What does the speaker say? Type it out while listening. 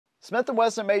Smith &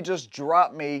 Wesson may just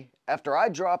drop me after I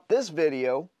drop this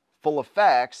video full of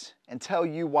facts and tell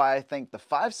you why I think the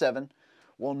 5.7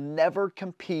 will never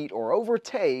compete or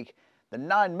overtake the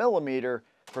 9mm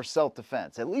for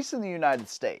self-defense, at least in the United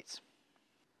States.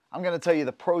 I'm going to tell you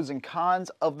the pros and cons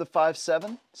of the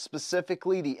 5.7,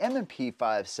 specifically the M&P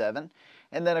 5.7,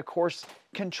 and then of course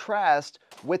contrast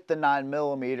with the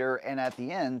 9mm, and at the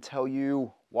end tell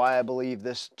you why I believe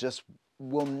this just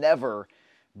will never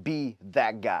be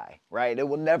that guy, right? It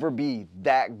will never be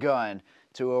that gun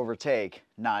to overtake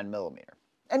 9mm.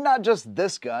 And not just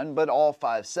this gun, but all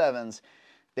 5.7s,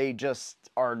 they just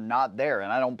are not there,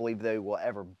 and I don't believe they will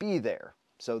ever be there.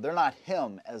 So they're not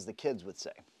him, as the kids would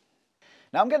say.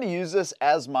 Now I'm going to use this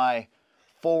as my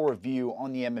full review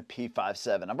on the M&P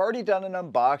 5.7. I've already done an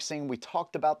unboxing. We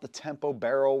talked about the tempo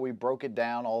barrel. We broke it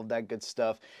down, all of that good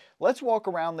stuff. Let's walk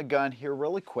around the gun here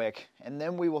really quick, and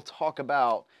then we will talk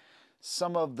about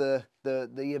some of the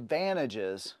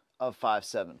advantages of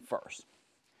 5.7 first.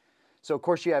 So of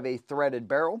course you have a threaded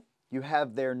barrel. You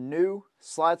have their new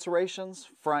slide serrations,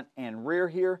 front and rear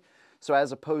here. So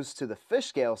as opposed to the fish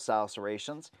scale style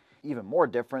serrations, even more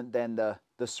different than the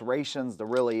serrations, the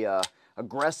really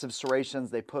aggressive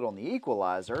serrations they put on the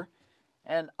Equalizer,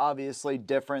 and obviously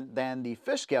different than the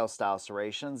fish scale style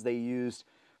serrations they used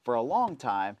for a long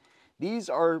time. These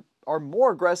are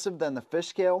more aggressive than the fish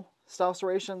scale style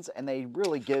serrations, and they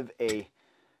really give a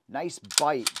nice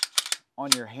bite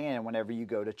on your hand whenever you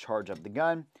go to charge up the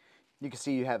gun. You can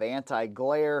see you have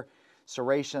anti-glare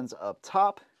serrations up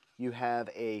top. You have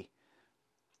a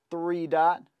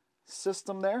 3-dot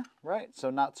system there, right? So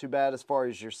not too bad as far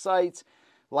as your sights.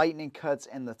 Lightning cuts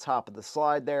in the top of the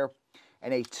slide there,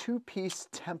 and a 2-piece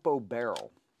tempo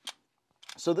barrel.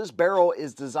 So this barrel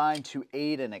is designed to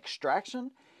aid in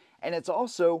extraction, and it's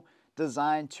also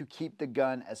designed to keep the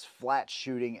gun as flat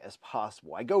shooting as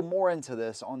possible. I go more into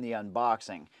this on the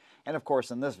unboxing, and of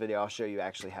course in this video I'll show you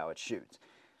actually how it shoots.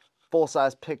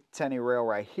 Full-size Picatinny rail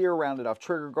right here, rounded off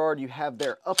trigger guard. You have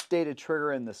their updated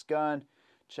trigger in this gun.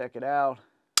 Check it out.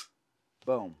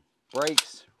 Boom.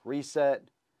 Brakes, reset,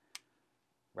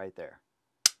 right there.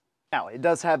 Now it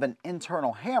does have an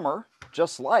internal hammer,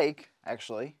 just like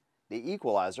actually the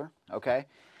Equalizer, okay?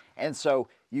 And so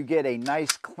you get a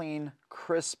nice, clean,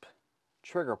 crisp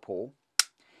trigger pull.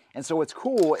 And so what's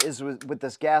cool is with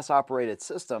this gas operated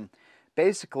system,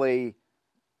 basically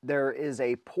there is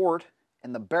a port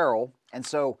in the barrel, and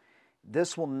so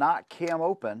this will not cam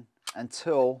open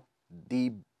until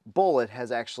the bullet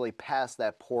has actually passed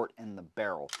that port in the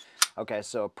barrel. Okay,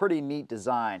 so a pretty neat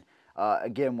design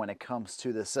again when it comes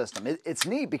to the system. It's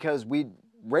neat because we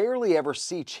rarely ever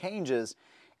see changes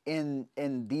in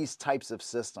these types of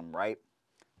system, right?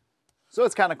 So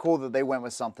it's kind of cool that they went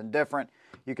with something different.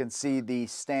 You can see the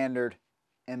standard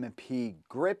M&P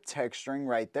grip texturing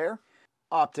right there.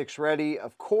 Optics ready,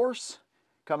 of course.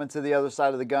 Coming to the other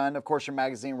side of the gun, of course your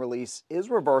magazine release is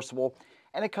reversible,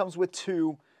 and it comes with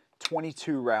two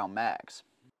 22-round mags.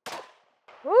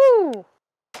 Woo!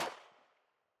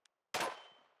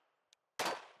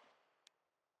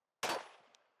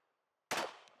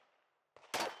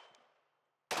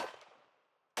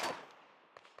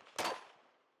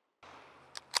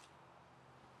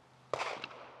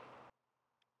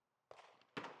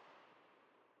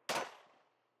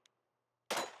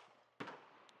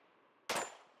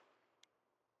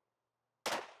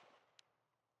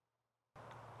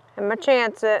 I'm gonna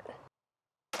chance it.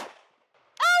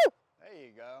 Oh! There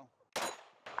you go.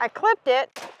 I clipped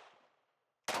it.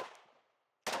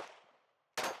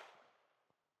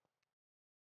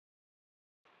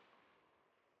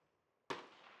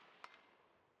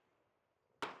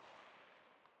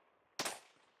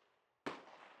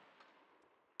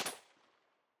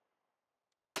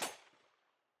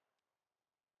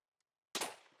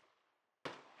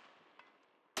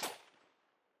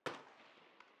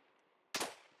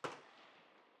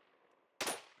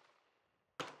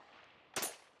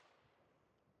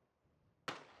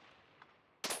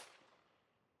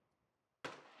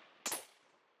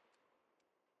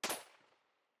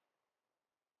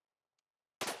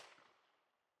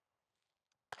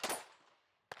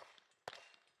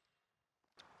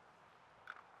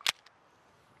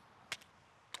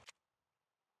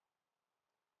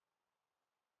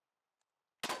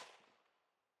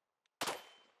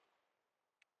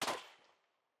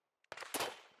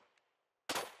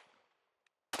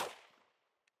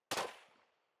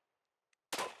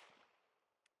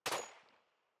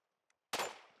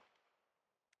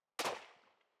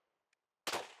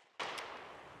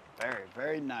 Very,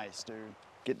 very nice, dude.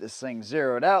 Get this thing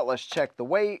zeroed out. Let's check the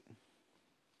weight.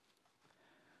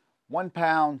 1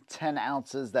 pound, 10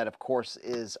 ounces. That, of course,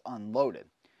 is unloaded.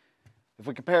 If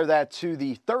we compare that to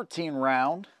the 13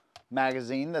 round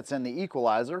magazine that's in the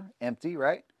Equalizer, empty,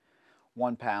 right?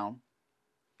 1 pound,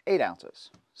 8 ounces.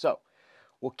 So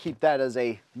we'll keep that as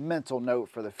a mental note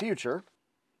for the future.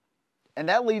 And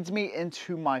that leads me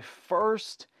into my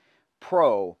first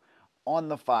pro on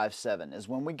the 5.7 is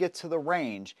when we get to the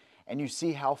range and you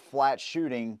see how flat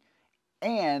shooting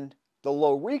and the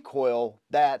low recoil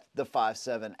that the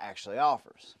 5.7 actually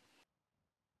offers.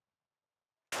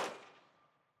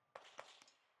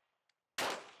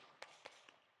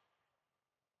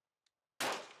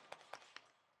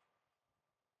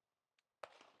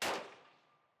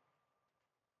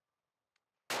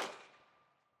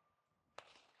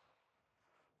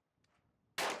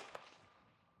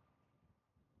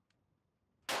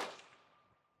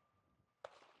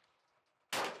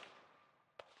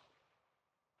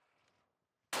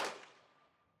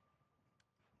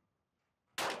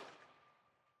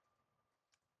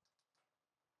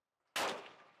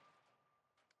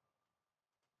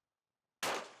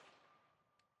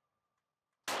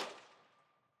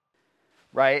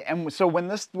 Right, and so when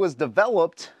this was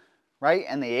developed, right,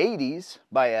 in the 80s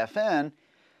by FN,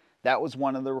 that was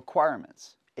one of the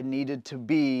requirements. It needed to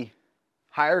be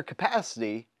higher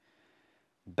capacity,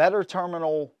 better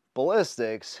terminal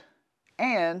ballistics,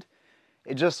 and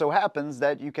it just so happens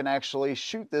that you can actually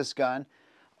shoot this gun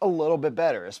a little bit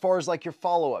better as far as like your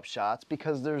follow-up shots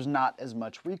because there's not as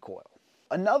much recoil.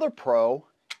 Another pro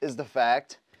is the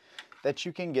fact that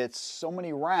you can get so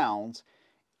many rounds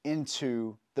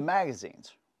into the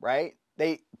magazines, right?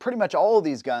 Pretty much all of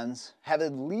these guns have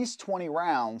at least 20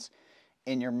 rounds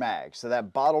in your mag. So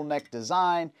that bottleneck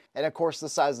design, and of course the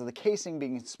size of the casing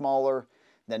being smaller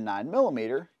than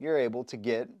 9mm, you're able to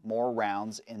get more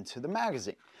rounds into the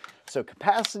magazine. So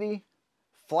capacity,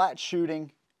 flat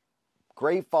shooting,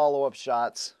 great follow-up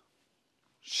shots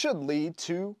should lead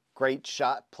to great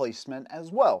shot placement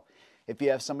as well. If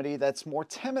you have somebody that's more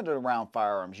timid around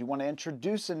firearms, you want to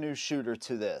introduce a new shooter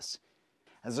to this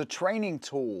as a training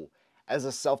tool, as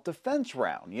a self-defense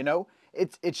round, you know,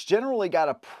 it's generally got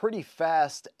a pretty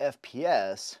fast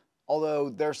FPS, although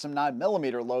there's some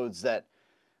 9mm loads that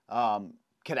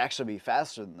could actually be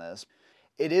faster than this.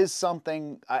 It is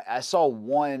something, I saw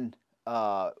one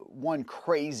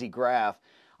crazy graph.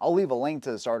 I'll leave a link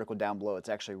to this article down below. It's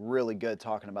actually really good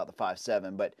talking about the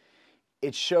 5.7, but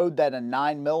it showed that a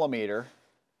 9mm,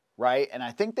 right? And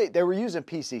I think they were using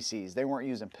PCCs. They weren't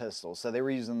using pistols. So they were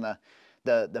using the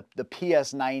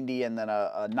PS90 and then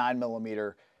a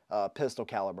 9mm pistol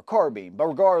caliber carbine. But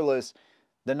regardless,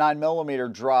 the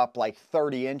 9mm dropped like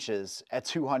 30 inches at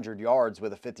 200 yards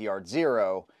with a 50-yard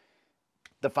zero.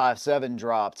 The 5.7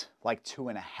 dropped like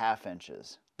 2.5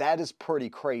 inches. That is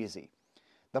pretty crazy.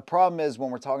 The problem is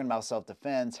when we're talking about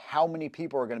self-defense, how many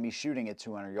people are going to be shooting at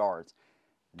 200 yards?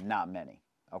 Not many,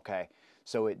 okay?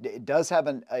 So it does have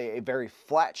a very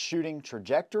flat shooting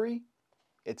trajectory.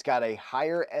 It's got a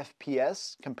higher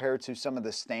FPS compared to some of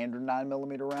the standard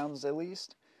 9mm rounds at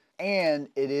least. And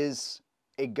it is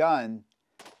a gun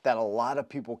that a lot of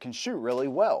people can shoot really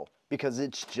well because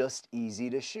it's just easy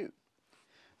to shoot.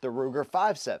 The Ruger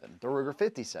 5.7, the Ruger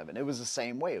 57, it was the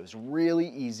same way. It was really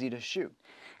easy to shoot.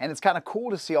 And it's kind of cool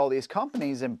to see all these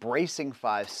companies embracing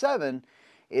 5.7.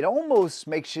 It almost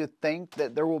makes you think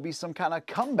that there will be some kind of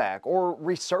comeback or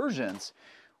resurgence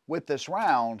with this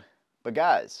round. But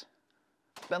guys,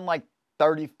 it's been like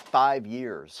 35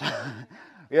 years,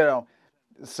 you know,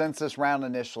 since this round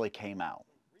initially came out,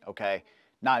 okay?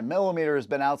 9mm has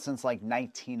been out since like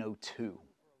 1902.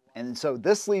 And so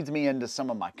this leads me into some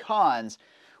of my cons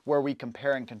where we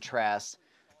compare and contrast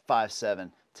 5.7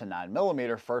 to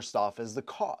 9mm. First off is the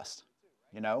cost.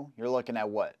 You know, you're looking at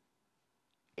what?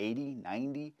 80,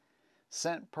 90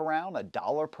 cent per round,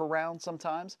 $1 per round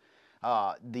sometimes.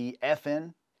 The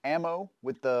FN ammo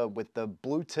with the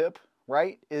blue tip,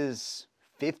 right, is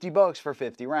 $50 for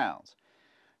 50 rounds.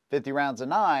 50 rounds of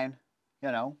 9,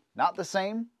 you know, not the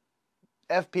same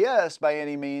FPS by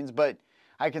any means, but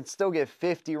I can still get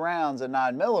 50 rounds of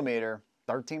 9mm,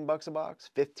 $13 a box,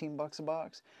 $15 a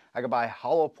box. I could buy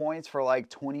hollow points for like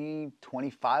 20,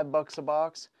 $25 a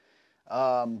box.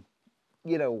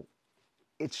 You know,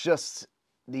 it's just,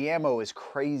 the ammo is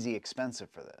crazy expensive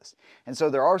for this. And so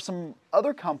there are some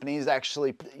other companies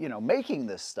actually, you know, making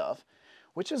this stuff,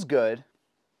 which is good.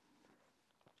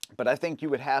 But I think you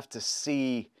would have to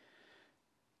see,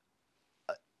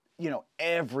 you know,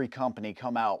 every company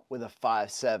come out with a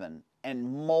 5.7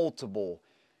 and multiple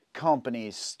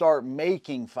companies start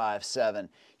making 5.7.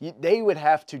 They would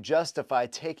have to justify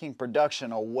taking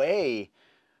production away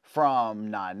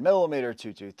from 9mm,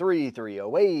 223,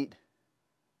 308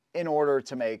 in order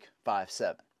to make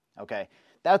 5.7, okay?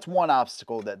 That's one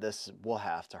obstacle that this will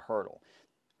have to hurdle.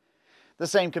 The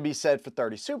same could be said for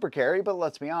 30 Super Carry, but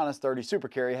let's be honest, 30 Super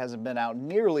Carry hasn't been out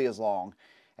nearly as long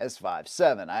as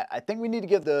 5.7. I think we need to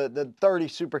give the 30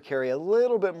 Super Carry a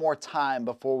little bit more time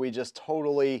before we just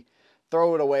totally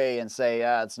throw it away and say,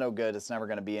 it's no good, it's never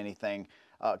going to be anything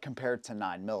compared to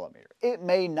 9mm. It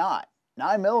may not.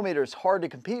 9mm is hard to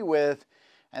compete with,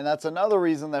 and that's another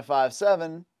reason that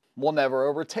 5.7 will never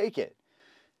overtake it,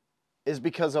 is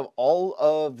because of all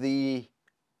of the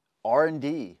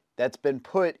R&D that's been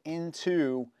put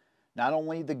into not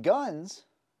only the guns,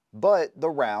 but the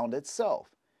round itself.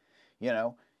 You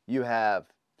know, you have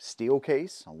steel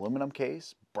case, aluminum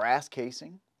case, brass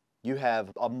casing. You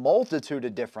have a multitude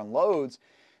of different loads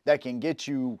that can get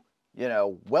you, you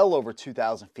know, well over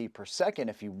 2,000 feet per second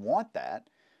if you want that.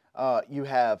 You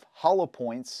have hollow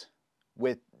points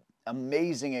with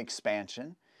amazing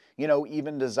expansion, you know,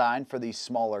 even designed for these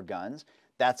smaller guns.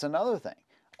 That's another thing.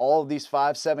 All of these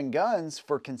 5.7 guns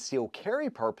for concealed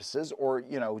carry purposes, or,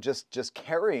 you know, just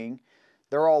carrying,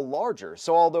 they're all larger.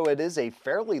 So although it is a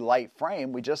fairly light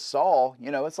frame, we just saw, you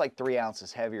know, it's like 3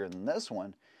 ounces heavier than this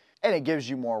one, and it gives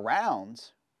you more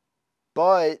rounds,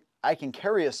 but I can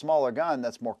carry a smaller gun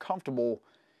that's more comfortable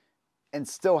and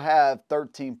still have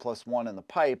 13+1 in the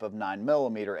pipe of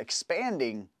 9mm,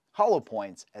 expanding hollow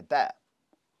points at that.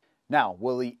 Now,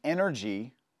 will the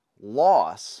energy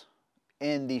loss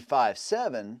in the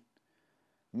 5.7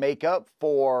 make up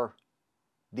for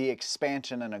the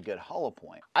expansion in a good hollow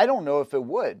point? I don't know if it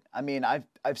would. I mean,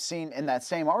 I've seen in that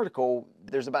same article,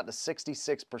 there's about a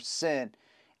 66%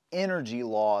 energy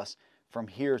loss from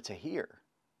here to here.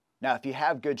 Now, if you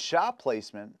have good shot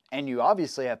placement and you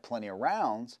obviously have plenty of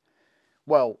rounds,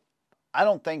 well, I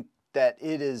don't think that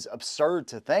it is absurd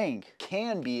to think it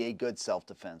can be a good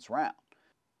self-defense round.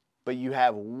 But you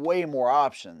have way more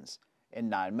options in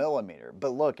 9mm. But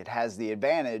look, it has the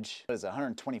advantage, what is it,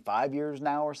 125 years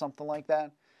now or something like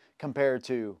that, compared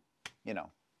to, you know,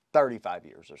 35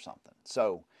 years or something.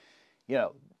 So, you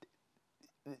know,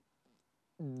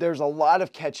 there's a lot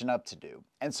of catching up to do.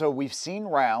 And so we've seen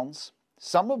rounds,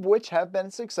 some of which have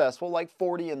been successful, like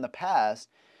 40 in the past,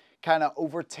 kind of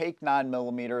overtake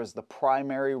 9mm as the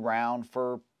primary round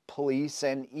for police,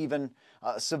 and even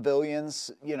civilians,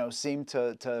 you know, seem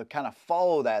to kind of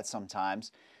follow that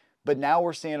sometimes. But now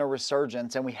we're seeing a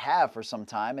resurgence, and we have for some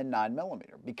time, in 9mm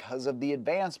because of the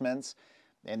advancements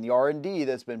and the R&D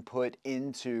that's been put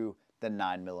into the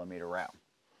 9mm round.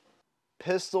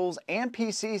 Pistols and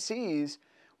PCCs,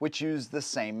 which use the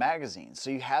same magazine, so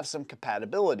you have some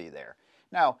compatibility there.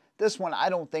 Now, this one I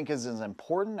don't think is as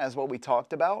important as what we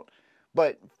talked about,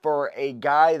 but for a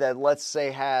guy that, let's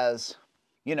say, has,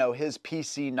 you know, his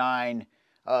PC9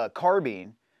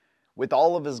 carbine with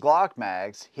all of his Glock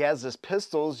mags, he has his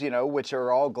pistols, you know, which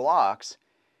are all Glocks,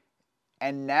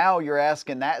 and now you're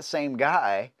asking that same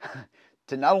guy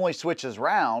to not only switch his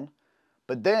round,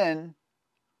 but then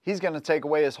he's going to take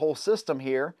away his whole system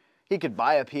here. He could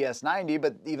buy a PS90,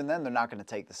 but even then they're not going to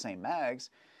take the same mags.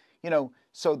 You know,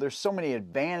 so there's so many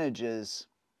advantages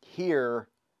here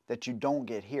that you don't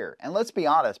get here. And let's be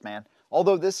honest, man,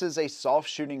 although this is a soft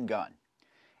shooting gun,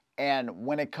 and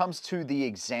when it comes to the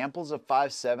examples of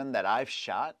 5.7 that I've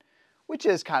shot, which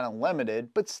is kind of limited,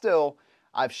 but still,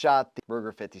 I've shot the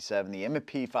Ruger 57, the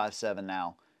M&P 5.7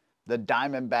 now, the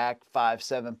Diamondback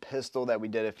 5.7 pistol that we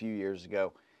did a few years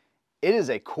ago. It is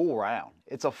a cool round.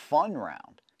 It's a fun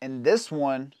round. And this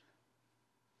one,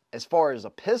 as far as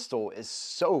a pistol, is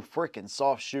so freaking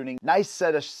soft shooting. Nice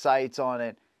set of sights on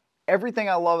it. Everything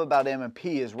I love about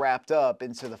M&P is wrapped up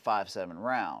into the 5.7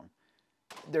 round.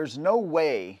 There's no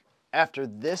way, after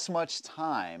this much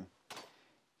time,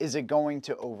 is it going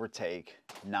to overtake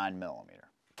 9mm.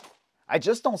 I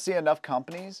just don't see enough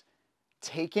companies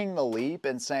taking the leap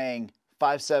and saying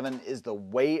 5.7 is the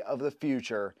way of the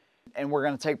future, and we're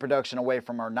going to take production away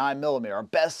from our 9mm, our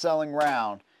best-selling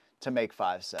round, to make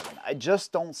 5.7. I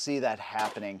just don't see that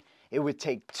happening. It would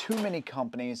take too many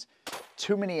companies,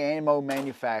 too many ammo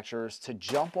manufacturers to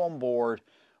jump on board,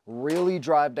 really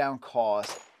drive down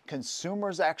costs,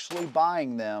 consumers actually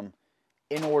buying them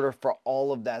in order for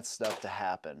all of that stuff to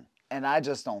happen. And I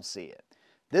just don't see it.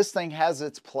 This thing has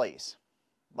its place,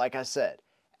 like I said,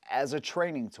 as a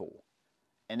training tool.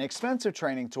 An expensive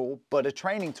training tool, but a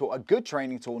training tool, a good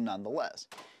training tool nonetheless.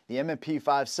 The M&P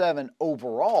 5.7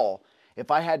 overall, if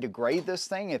I had to grade this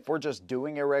thing, if we're just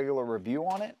doing a regular review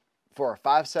on it, for a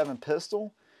 5.7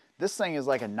 pistol, this thing is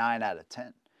like a 9 out of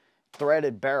 10.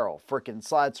 Threaded barrel, freaking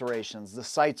slide serrations, the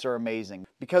sights are amazing.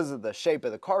 Because of the shape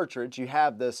of the cartridge, you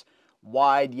have this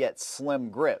wide yet slim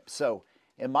grip. So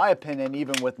in my opinion,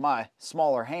 even with my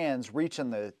smaller hands, reaching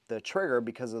the trigger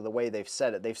because of the way they've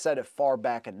set it. They've set it far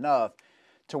back enough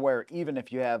to where even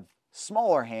if you have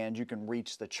smaller hands, you can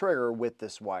reach the trigger with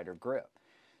this wider grip.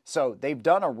 So they've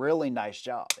done a really nice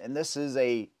job, and this is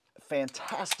a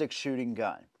fantastic shooting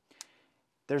gun.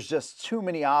 There's just too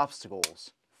many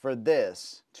obstacles for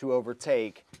this to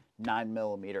overtake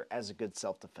 9mm as a good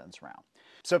self-defense round.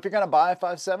 So if you're going to buy a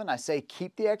 5.7, I say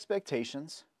keep the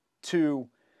expectations to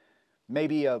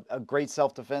maybe a great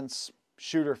self-defense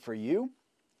shooter for you.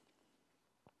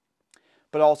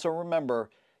 But also remember,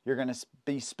 you're going to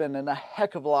be spending a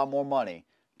heck of a lot more money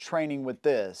training with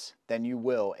this than you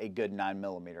will a good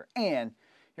 9mm. And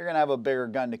you're going to have a bigger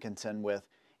gun to contend with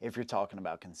if you're talking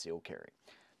about concealed carry.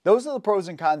 Those are the pros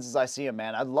and cons as I see them,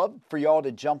 man. I'd love for y'all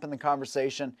to jump in the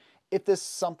conversation. If this is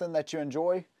something that you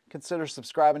enjoy, consider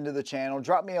subscribing to the channel.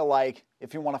 Drop me a like.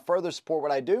 If you want to further support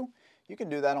what I do, you can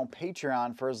do that on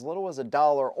Patreon for as little as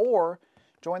 $1 or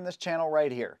join this channel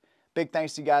right here. Big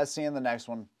thanks to you guys. See you in the next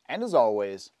one. And as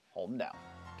always, hold them down.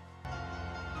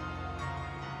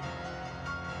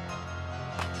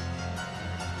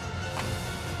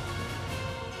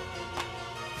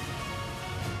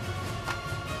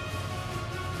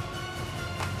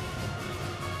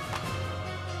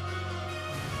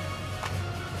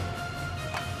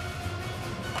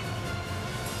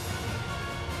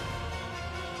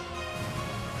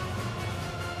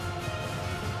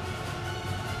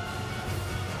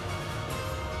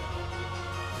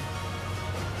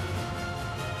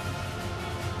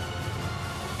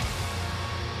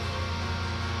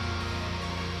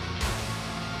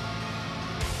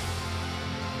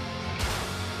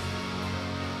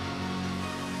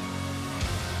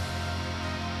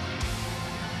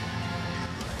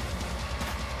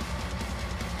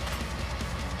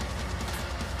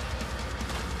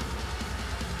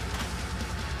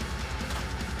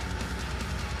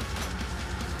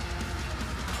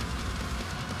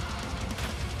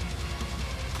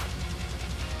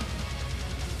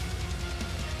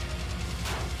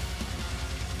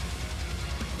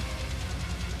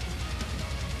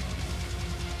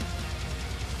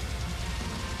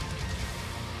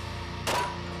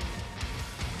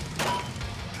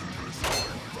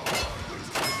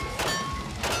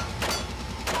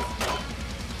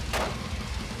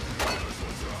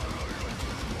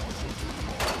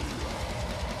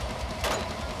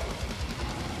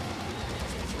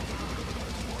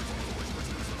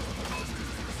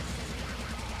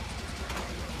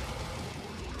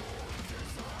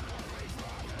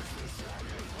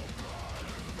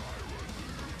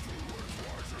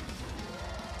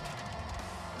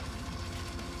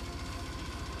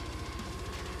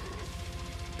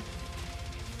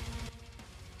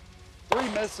 Three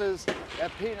misses.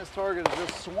 That penis target is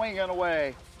just swinging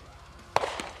away.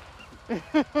 Let's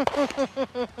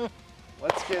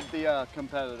get the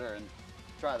competitor and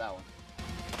try that one.